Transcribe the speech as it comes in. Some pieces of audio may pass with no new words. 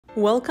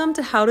Welcome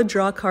to How to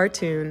Draw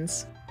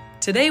Cartoons.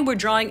 Today we're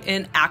drawing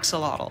an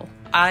axolotl.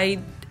 I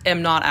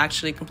am not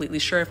actually completely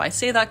sure if I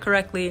say that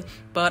correctly,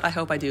 but I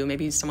hope I do.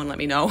 Maybe someone let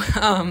me know.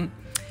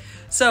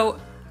 So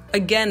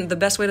again, the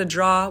best way to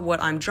draw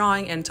what I'm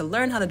drawing and to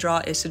learn how to draw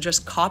is to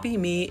just copy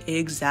me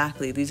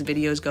exactly. These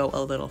videos go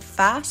a little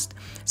fast,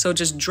 so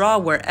just draw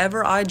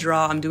wherever I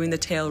draw. I'm doing the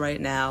tail right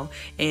now,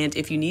 and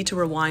if you need to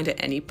rewind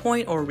at any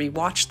point or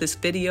rewatch this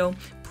video,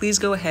 please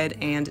go ahead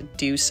and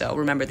do so.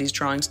 Remember, these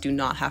drawings do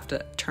not have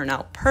to turn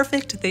out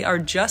perfect. They are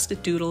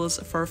just doodles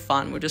for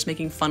fun. We're just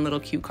making fun little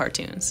cute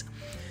cartoons.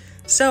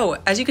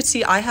 So as you can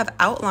see, I have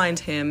outlined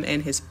him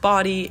and his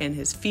body and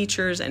his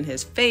features and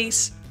his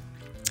face.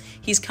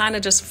 He's kind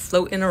of just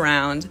floating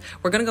around.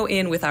 We're gonna go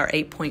in with our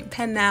 8-point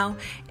pen now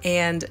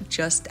and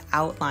just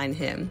outline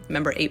him.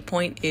 Remember,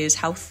 8-point is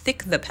how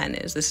thick the pen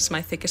is. This is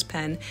my thickest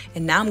pen,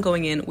 and now I'm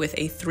going in with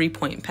a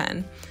 3-point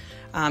pen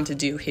to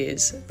do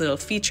his little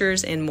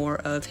features and more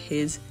of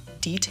his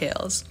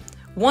details.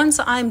 Once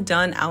I'm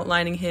done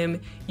outlining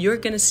him, you're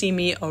gonna see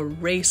me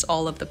erase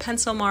all of the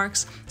pencil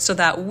marks so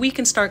that we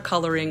can start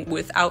coloring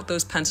without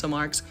those pencil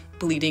marks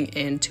bleeding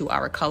into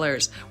our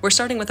colors. We're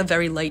starting with a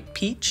very light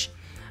peach,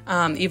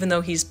 even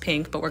though he's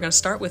pink, but we're gonna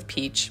start with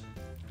peach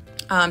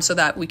so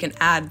that we can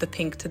add the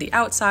pink to the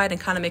outside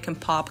and kind of make him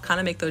pop, kind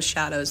of make those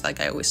shadows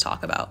like I always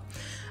talk about.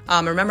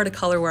 Remember to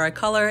color where I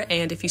color,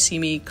 and if you see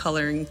me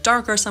coloring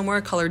darker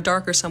somewhere, color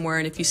darker somewhere,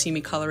 and if you see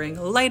me coloring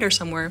lighter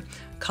somewhere,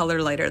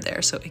 color lighter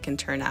there, so it can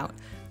turn out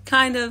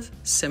kind of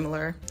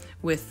similar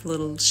with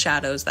little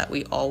shadows that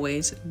we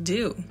always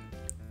do.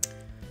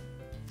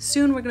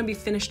 Soon we're going to be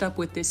finished up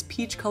with this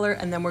peach color,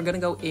 and then we're going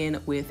to go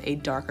in with a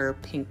darker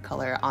pink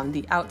color on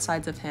the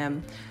outsides of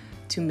him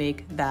to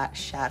make that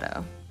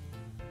shadow.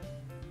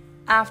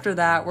 After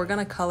that, we're going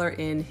to color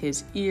in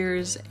his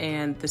ears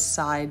and the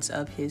sides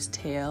of his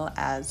tail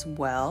as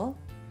well.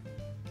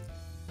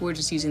 We're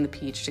just using the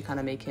peach to kind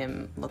of make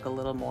him look a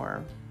little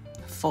more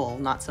full,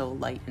 not so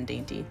light and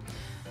dainty.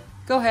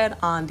 Go ahead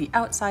on the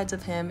outsides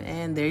of him,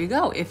 and there you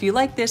go. If you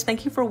like this,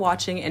 thank you for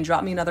watching, and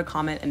drop me another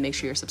comment and make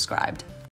sure you're subscribed.